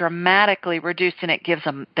medication is dramatically reduced and it gives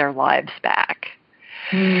them their lives back.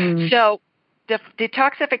 So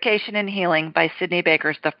Detoxification and Healing by Sidney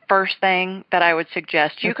Baker is the first thing that I would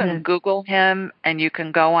suggest. You can Google him, and you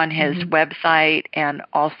can go on his website, and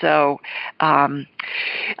also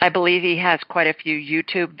I believe he has quite a few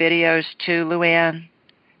YouTube videos too, Luann,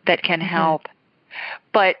 that can help.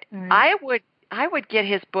 But I would get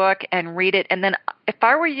his book and read it, and then if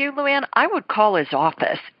I were you, Luann, I would call his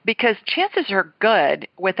office, because chances are good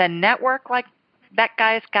with a network like that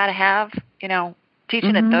guy's got to have,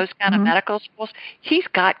 teaching at those kind of medical schools, he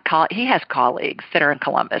has colleagues that are in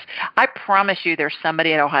Columbus. I promise you there's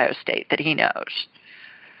somebody at Ohio State that he knows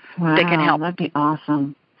that can help. That'd be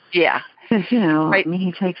awesome. Yeah. Because,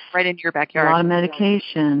 he takes right into your backyard. A lot of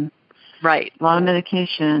medication. Right. A lot of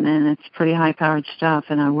medication, and it's pretty high-powered stuff,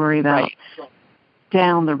 and I worry about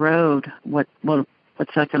down the road what's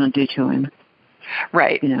that going to do to him.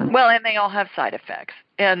 Right. Well, and they all have side effects.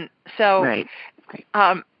 And so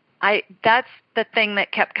that's the thing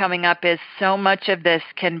that kept coming up, is so much of this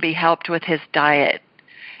can be helped with his diet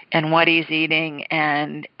and what he's eating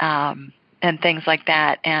and things like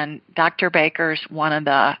that. And Dr. Baker's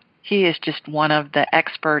he is just one of the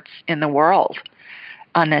experts in the world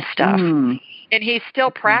on this stuff. And he's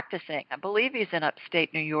still practicing. I believe he's in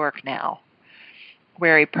upstate New York now,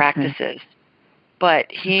 where he practices.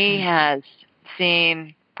 But he has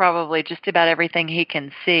seen probably just about everything he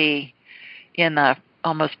can see in the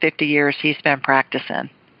almost 50 years he's been practicing.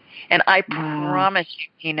 And I promise you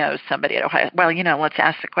he knows somebody at Ohio. Well, let's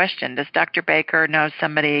ask the question. Does Dr. Baker know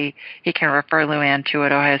somebody he can refer Luann to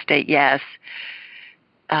at Ohio State? Yes.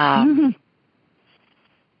 That's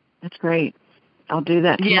great. I'll do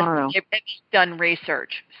that tomorrow. Yes, he's done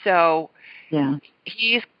research. So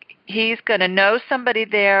he's going to know somebody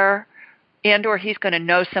there, and or he's going to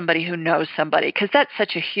know somebody who knows somebody, because that's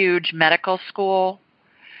such a huge medical school,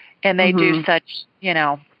 and they do such,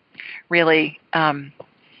 really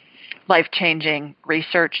life-changing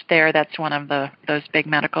research there. That's one of those big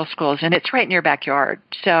medical schools, and it's right in your backyard.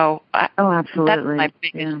 So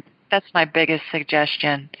absolutely. That's my biggest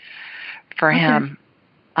suggestion for him,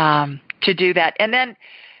 to do that. And then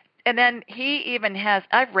he even has,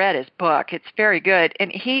 I've read his book. It's very good.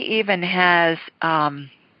 And he even has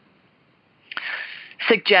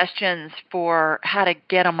suggestions for how to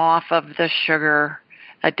get them off of the sugar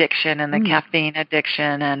addiction and the caffeine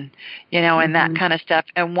addiction and, and that kind of stuff.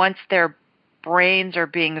 And once their brains are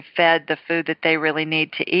being fed the food that they really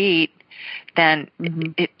need to eat, then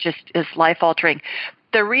it just is life-altering.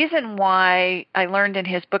 The reason why, I learned in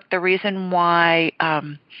his book, the reason why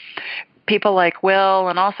people like Will,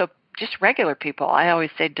 and also just regular people, I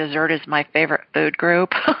always say dessert is my favorite food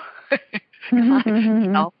group.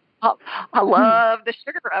 I love the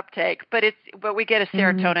sugar uptake, but we get a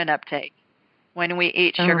serotonin uptake when we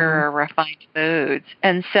eat sugar or refined foods.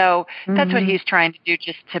 And so that's what he's trying to do,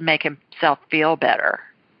 just to make himself feel better.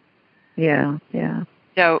 Yeah.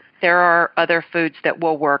 So there are other foods that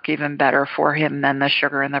will work even better for him than the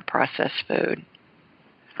sugar and the processed food.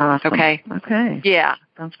 Awesome. Okay? Yeah.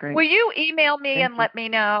 Sounds great. Will you email me and let me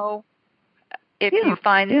know if you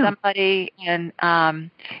find somebody? And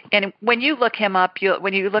when you look him up,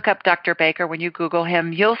 when you look up Dr. Baker, when you Google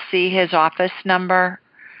him, you'll see his office number.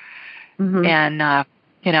 And,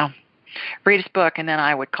 read his book, and then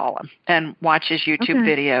I would call him and watch his YouTube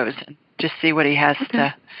videos and just see what he has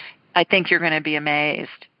to. I think you're going to be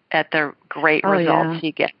amazed at the great results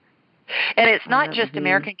he gets. And it's not just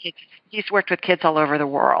American kids. He's worked with kids all over the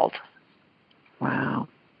world. Wow.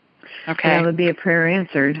 Okay. That would be a prayer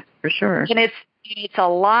answered, for sure. And it's a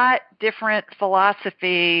lot different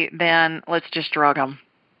philosophy than let's just drug them.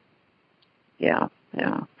 Yeah.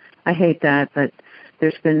 I hate that, but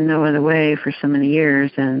there's been no other way for so many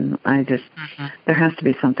years, and I just, there has to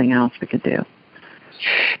be something else we could do.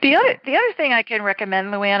 The other thing I can recommend,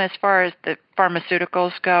 Luann, as far as the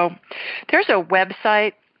pharmaceuticals go, there's a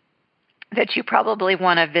website that you probably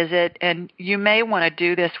want to visit, and you may want to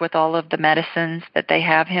do this with all of the medicines that they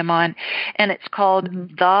have him on, and it's called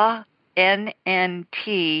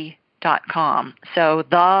thennt.com. So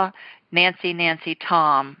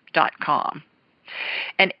thenancytom.com.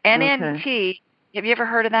 And NNT, have you ever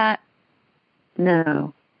heard of that?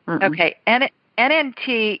 No. Okay.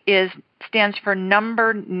 NNT stands for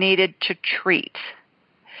number needed to treat.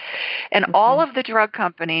 And all of the drug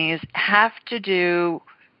companies have to do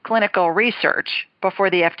clinical research before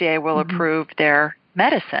the FDA will approve their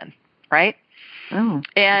medicine, right? Oh,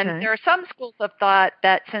 and there are some schools of thought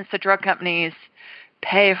that since the drug companies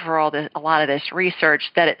pay for a lot of this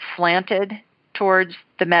research, that it's slanted towards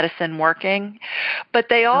the medicine working. But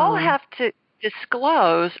they all have to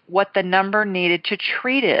disclose what the number needed to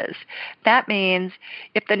treat is. That means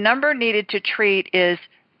if the number needed to treat is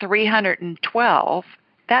 312,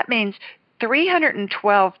 that means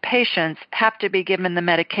 312 patients have to be given the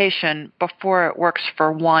medication before it works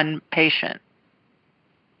for one patient.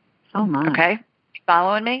 Oh, my. Okay?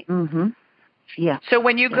 Following me? Yeah. So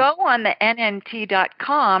when you go on the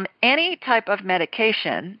NNT.com, any type of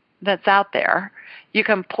medication that's out there, you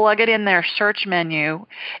can plug it in their search menu,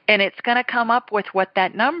 and it's going to come up with what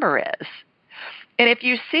that number is. And if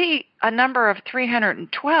you see a number of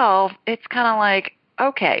 312, it's kind of like,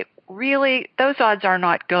 okay, really, those odds are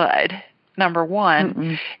not good, number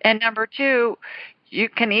one. And number two, you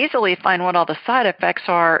can easily find what all the side effects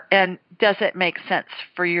are, and does it make sense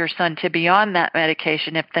for your son to be on that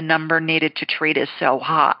medication if the number needed to treat is so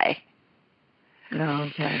high?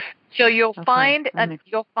 Okay. So you'll find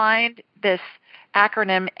this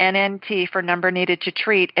acronym NNT for number needed to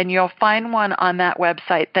treat, and you'll find one on that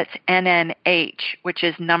website that's NNH, which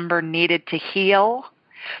is number needed to heal,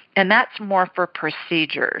 and that's more for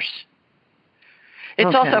procedures.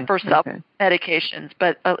 It's also for self-medications,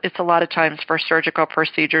 but it's a lot of times for surgical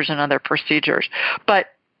procedures and other procedures. But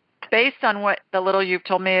based on what the little you've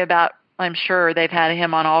told me about, I'm sure they've had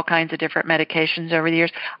him on all kinds of different medications over the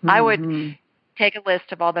years. I would take a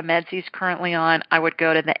list of all the meds he's currently on. I would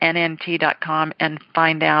go to the NNT.com and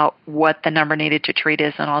find out what the number needed to treat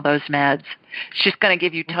is on all those meds. It's just going to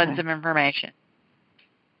give you tons of information.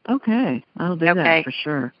 Okay. I'll do that for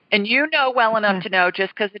sure. And you know well enough to know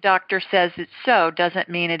just because the doctor says it's so doesn't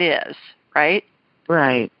mean it is, right?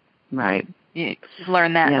 Right. You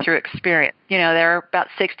learn that through experience. You know, they're about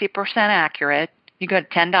 60% accurate, You go to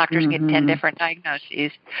 10 doctors and get 10 different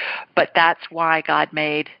diagnoses. But that's why God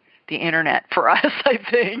made the internet for us, I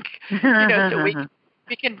think. So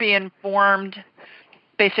we can be informed,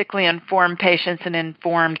 basically informed patients and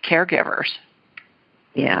informed caregivers.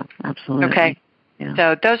 Yeah, absolutely. Okay. Yeah.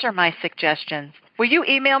 So those are my suggestions. Will you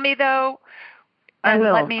email me, though? I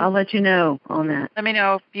will. I'll let you know on that. Let me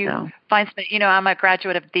know if you find something. I'm a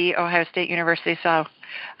graduate of the Ohio State University, so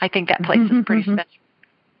I think that place is pretty special.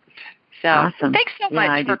 So awesome. Thanks so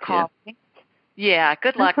much for calling. Yeah,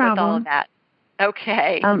 good luck with all of that.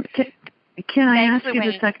 Okay. Can I ask you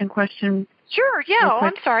the second question? Sure, yeah. Oh,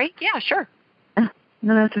 I'm sorry. Yeah, sure.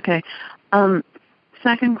 No, that's okay.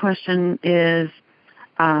 Second question is,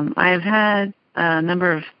 I've had a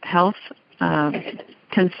number of health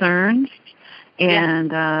concerns,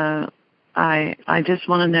 and I just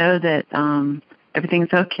want to know that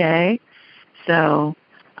everything's okay. So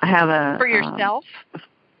I have a... For yourself?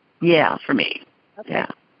 Yeah, for me. Okay. Yeah.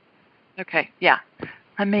 Okay, yeah.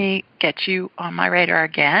 Let me get you on my radar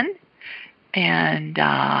again. And,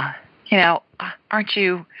 aren't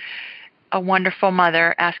you a wonderful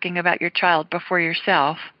mother asking about your child before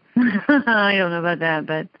yourself? I don't know about that,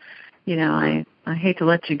 but, I hate to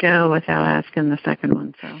let you go without asking the second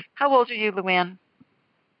one. So. How old are you, Luann?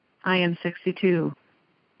 I am 62.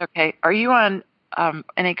 Okay. Are you on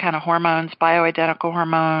any kind of hormones, bioidentical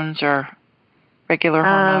hormones or regular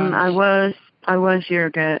hormones? I was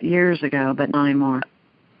years ago, but not anymore.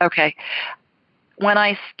 Okay. When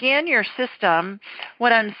I scan your system,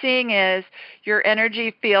 what I'm seeing is your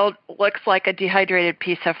energy field looks like a dehydrated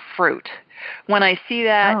piece of fruit. When I see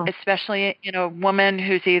that, especially in a woman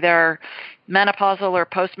who's either menopausal or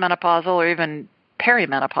postmenopausal or even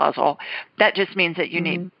perimenopausal, that just means that you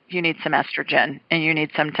need some estrogen and you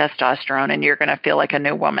need some testosterone, and you're going to feel like a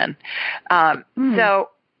new woman. So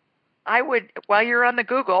I would, while you're on the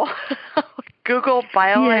Google, Google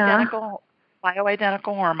bioidentical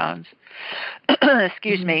hormones.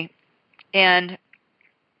 Excuse me. And a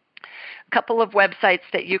couple of websites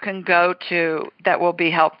that you can go to that will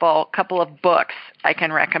be helpful, a couple of books I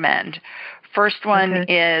can recommend. First one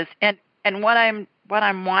is, and what I'm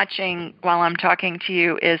watching while I'm talking to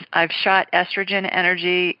you is I've shot estrogen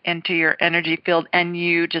energy into your energy field, and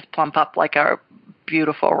you just plump up like a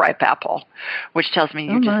beautiful ripe apple, which tells me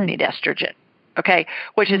you just need estrogen. Okay,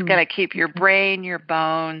 which is going to keep your brain, your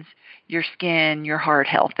bones, your skin, your heart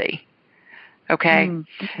healthy. Okay?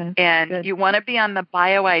 And you want to be on the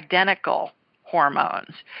bioidentical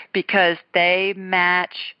hormones because they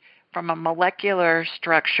match from a molecular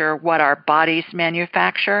structure what our bodies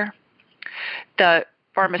manufacture. The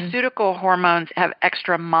pharmaceutical hormones have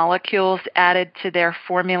extra molecules added to their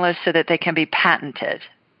formulas so that they can be patented,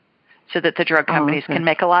 so that the drug companies can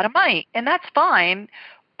make a lot of money. And that's fine,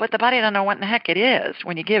 but the body doesn't know what in the heck it is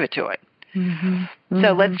when you give it to it.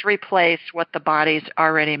 So let's replace what the body's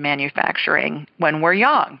already manufacturing when we're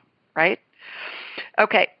young, right?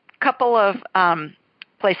 Okay, couple of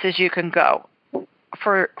places you can go.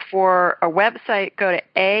 For a website, go to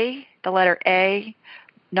the letter A,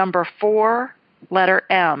 number 4, letter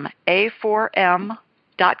M,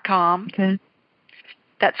 A4M.com. Okay.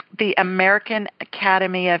 That's the American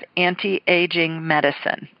Academy of Anti-Aging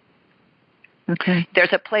Medicine. Okay.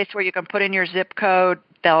 There's a place where you can put in your zip code.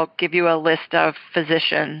 They'll give you a list of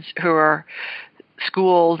physicians who are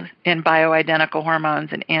schooled in bioidentical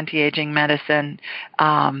hormones and anti-aging medicine.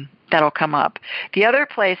 That'll come up. The other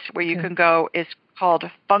place where you can go is called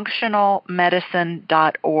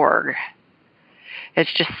functionalmedicine.org.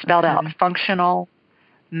 It's just spelled out,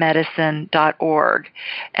 functionalmedicine.org.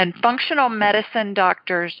 And functional medicine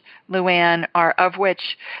doctors, Luann, are of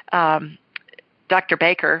which Dr.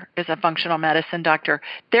 Baker is a functional medicine doctor.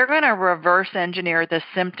 They're going to reverse engineer the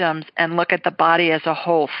symptoms and look at the body as a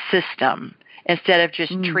whole system instead of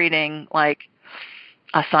just treating like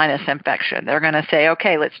a sinus infection. They're going to say,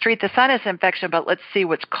 okay, let's treat the sinus infection, but let's see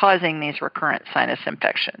what's causing these recurrent sinus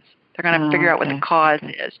infections. They're going to figure out what the cause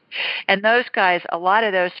is. And those guys, a lot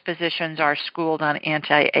of those physicians are schooled on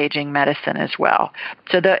anti-aging medicine as well.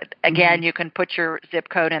 So, again, you can put your zip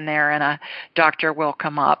code in there and a doctor will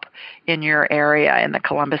come up in your area, in the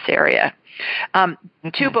Columbus area. 2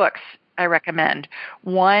 books I recommend.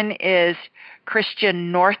 One is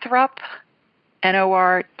Christian Northrup,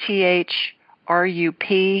 Northrup,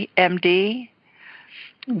 MD.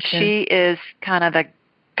 She is kind of the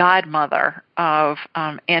godmother of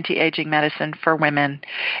anti-aging medicine for women.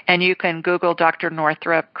 And you can Google Dr.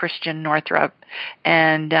 Northrup, Christian Northrup,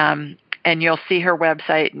 and you'll see her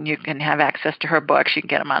website, and you can have access to her books. You can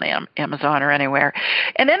get them on Amazon or anywhere.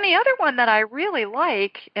 And then the other one that I really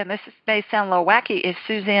like, and this may sound a little wacky, is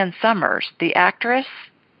Suzanne Summers, the actress.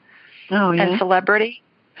 and celebrity.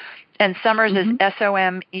 And Somers is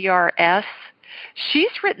Somers.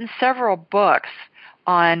 She's written several books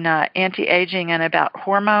on anti-aging and about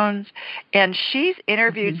hormones, and she's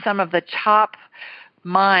interviewed some of the top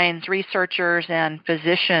minds, researchers, and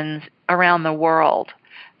physicians around the world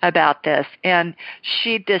about this. And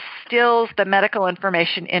she distills the medical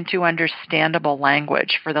information into understandable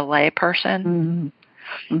language for the layperson.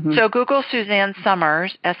 So Google Suzanne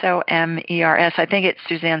Somers, Somers. I think it's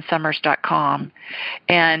SuzanneSomers.com.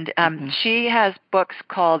 And she has books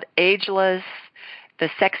called Ageless, The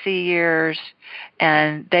Sexy Years,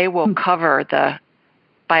 and they will cover the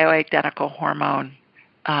bioidentical hormone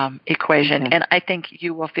equation. And I think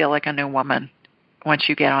you will feel like a new woman once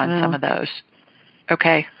you get on some of those.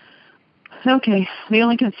 Okay? Okay. The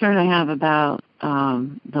only concern I have about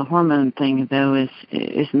the hormone thing, though,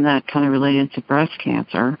 isn't that kind of related to breast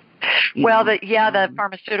cancer? Well, the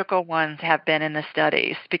pharmaceutical ones have been in the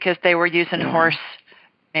studies because they were using horse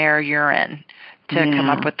mare urine to come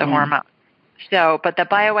up with the hormone. So, but the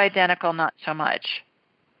bioidentical, not so much.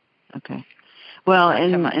 Okay. Well,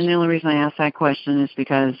 and the only reason I asked that question is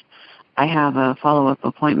because I have a follow-up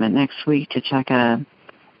appointment next week to check a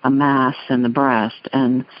mass in the breast,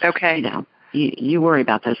 and you worry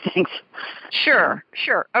about those things. Sure.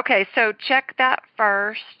 Okay, so check that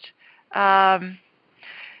first.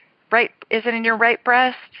 Right, is it in your right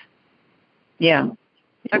breast? Yeah.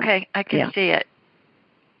 Okay, I can see it.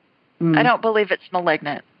 I don't believe it's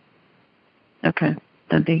malignant. Okay,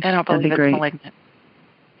 I don't believe it's malignant.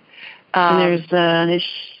 And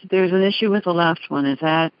there's an issue with the left one. Is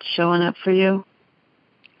that showing up for you?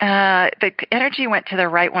 The energy went to the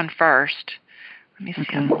right one first. Let me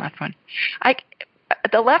see on the left one.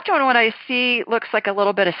 The left one, what I see, looks like a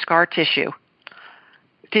little bit of scar tissue.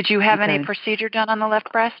 Did you have any procedure done on the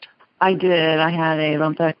left breast? I did. I had a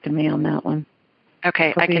lumpectomy on that one.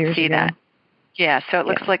 Okay, I can see that. Yeah, so it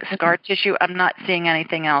looks like scar tissue. I'm not seeing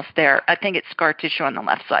anything else there. I think it's scar tissue on the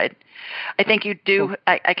left side. I think you do. Cool.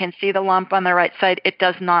 I can see the lump on the right side. It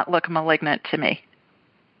does not look malignant to me.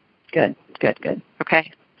 Good.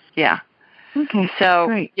 Okay, yeah. Okay, so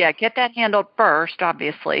great. Get that handled first,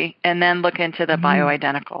 obviously, and then look into the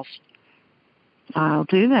bioidenticals. I'll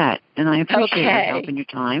do that, and I appreciate your help and your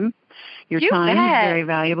time. Your time is very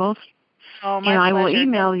valuable. Oh, my and I pleasure. will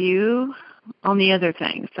email you on the other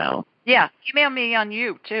thing. So email me on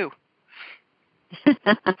you too.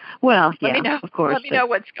 Well, let me know, of course. Let me know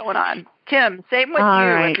what's going on. Tim, same with you.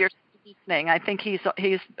 Right. If you're listening, I think he's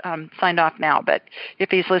signed off now. But if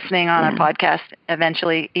he's listening on a podcast,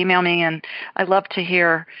 eventually email me, and I love to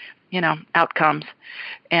hear, outcomes.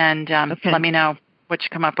 And let me know what you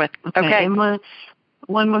come up with. Okay. And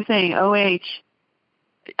one more thing. OH.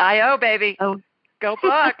 IO, baby. Oh. Go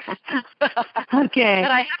Bucks. Okay.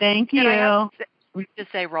 Thank you. I have to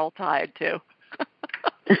say Roll Tide, too.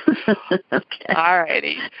 Okay. All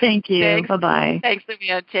righty. Thank you. Bye-bye. Thanks,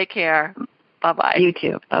 Luann. Take care. Bye-bye. You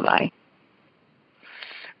too. Bye-bye.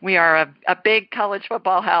 We are a big college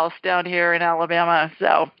football house down here in Alabama,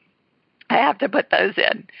 so I have to put those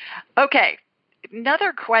in. Okay.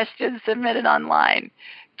 Another question submitted online.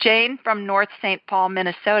 Jane from North St. Paul,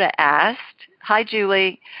 Minnesota asked, "Hi,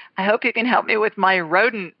 Julie. I hope you can help me with my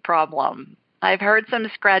rodent problem. I've heard some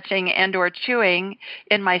scratching and or chewing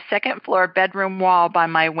in my second floor bedroom wall by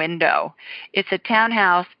my window. It's a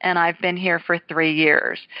townhouse, and I've been here for 3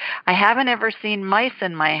 years. I haven't ever seen mice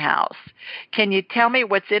in my house. Can you tell me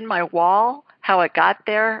what's in my wall, how it got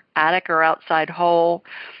there, attic or outside hole,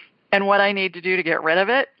 and what I need to do to get rid of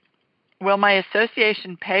it? Will my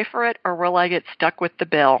association pay for it, or will I get stuck with the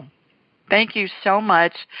bill? Thank you so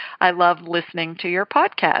much. I love listening to your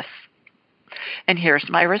podcasts." And here's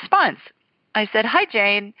my response. I said, "Hi,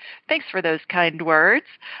 Jane. Thanks for those kind words.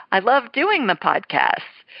 I love doing the podcasts.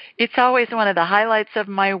 It's always one of the highlights of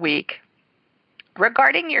my week.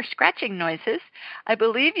 Regarding your scratching noises, I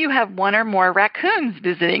believe you have one or more raccoons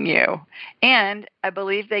visiting you, and I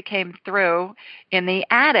believe they came through in the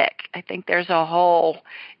attic. I think there's a hole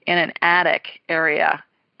in an attic area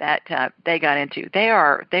that they got into. They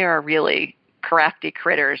are really crafty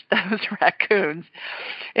critters, those raccoons.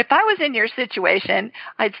 If I was in your situation,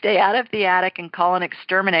 I'd stay out of the attic and call an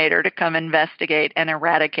exterminator to come investigate and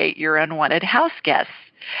eradicate your unwanted house guests.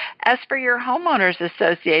 As for your homeowners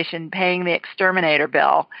association paying the exterminator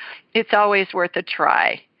bill, it's always worth a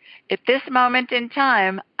try. At this moment in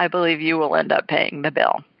time, I believe you will end up paying the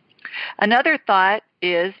bill. Another thought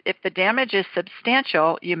is if the damage is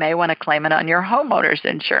substantial, you may want to claim it on your homeowner's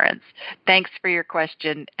insurance. Thanks for your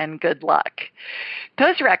question and good luck."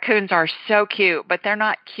 Those raccoons are so cute, but they're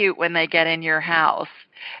not cute when they get in your house.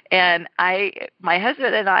 And my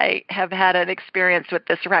husband and I have had an experience with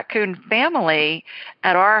this raccoon family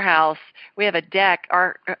at our house. We have a deck.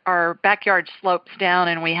 Our backyard slopes down,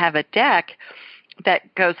 and we have a deck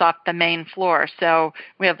that goes off the main floor. So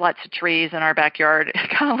we have lots of trees in our backyard. It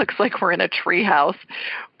kind of looks like we're in a tree house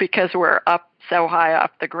because we're up so high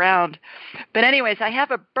off the ground. But anyways, I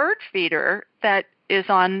have a bird feeder that is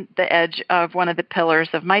on the edge of one of the pillars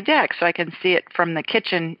of my deck, so I can see it from the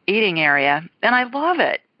kitchen eating area, and I love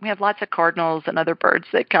it. We have lots of cardinals and other birds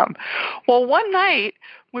that come. Well, one night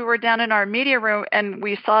we were down in our media room, and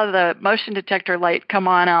we saw the motion detector light come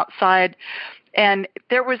on outside, and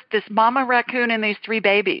there was this mama raccoon and these 3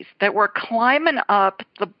 babies that were climbing up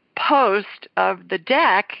the post of the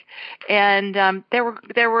deck, and they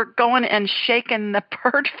were going and shaking the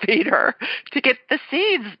bird feeder to get the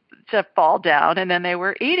seeds to fall down, and then they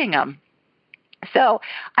were eating them. So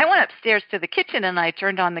I went upstairs to the kitchen, and I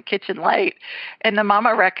turned on the kitchen light, and the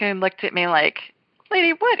mama raccoon looked at me like,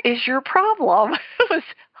 "Lady, what is your problem?" It was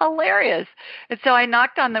hilarious. And so I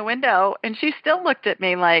knocked on the window, and she still looked at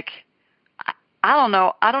me like, I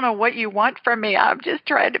don't know what you want from me. I'm just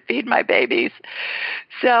trying to feed my babies.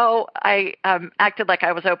 So I acted like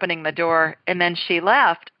I was opening the door, and then she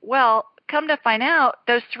left. Well, come to find out,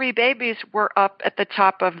 those 3 babies were up at the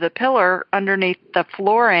top of the pillar underneath the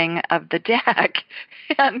flooring of the deck.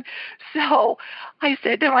 And so I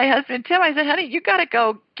said to my husband, Tim, I said, honey, you got to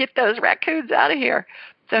go get those raccoons out of here.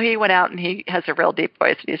 So he went out, and he has a real deep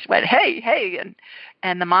voice, and he just went, hey, hey.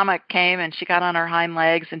 And the mama came, and she got on her hind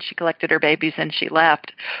legs, and she collected her babies, and she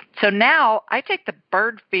left. So now I take the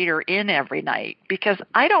bird feeder in every night because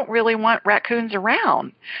I don't really want raccoons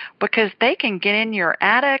around because they can get in your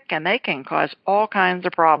attic, and they can cause all kinds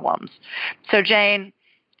of problems. So, Jane,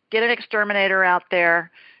 get an exterminator out there.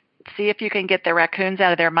 See if you can get the raccoons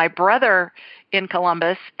out of there. My brother in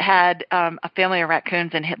Columbus had a family of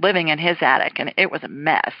raccoons living in his attic, and it was a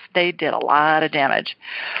mess. They did a lot of damage.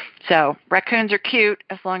 So raccoons are cute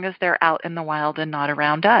as long as they're out in the wild and not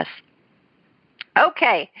around us.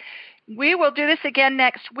 Okay, we will do this again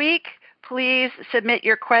next week. Please submit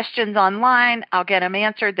your questions online. I'll get them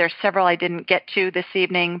answered. There's several I didn't get to this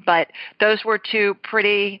evening, but those were 2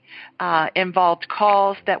 pretty involved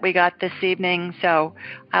calls that we got this evening. So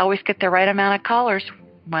I always get the right amount of callers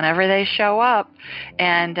whenever they show up,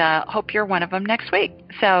 and hope you're one of them next week.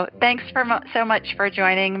 So thanks so much for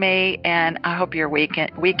joining me, and I hope your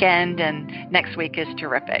weekend and next week is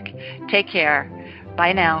terrific. Take care.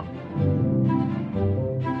 Bye now.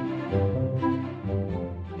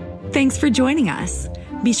 Thanks for joining us.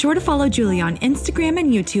 Be sure to follow Julie on Instagram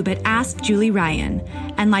and YouTube at Ask Julie Ryan,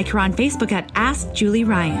 and like her on Facebook at Ask Julie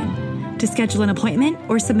Ryan. To schedule an appointment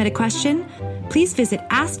or submit a question, please visit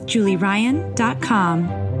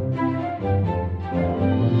AskJulieRyan.com.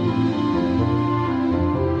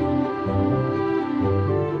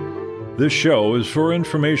 This show is for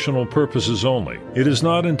informational purposes only. It is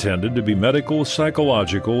not intended to be medical,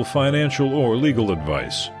 psychological, financial, or legal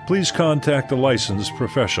advice. Please contact a licensed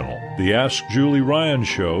professional. The Ask Julie Ryan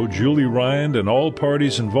Show, Julie Ryan, and all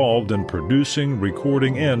parties involved in producing,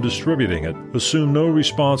 recording, and distributing it assume no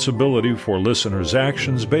responsibility for listeners'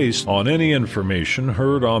 actions based on any information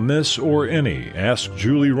heard on this or any Ask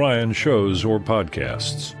Julie Ryan shows or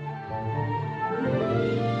podcasts.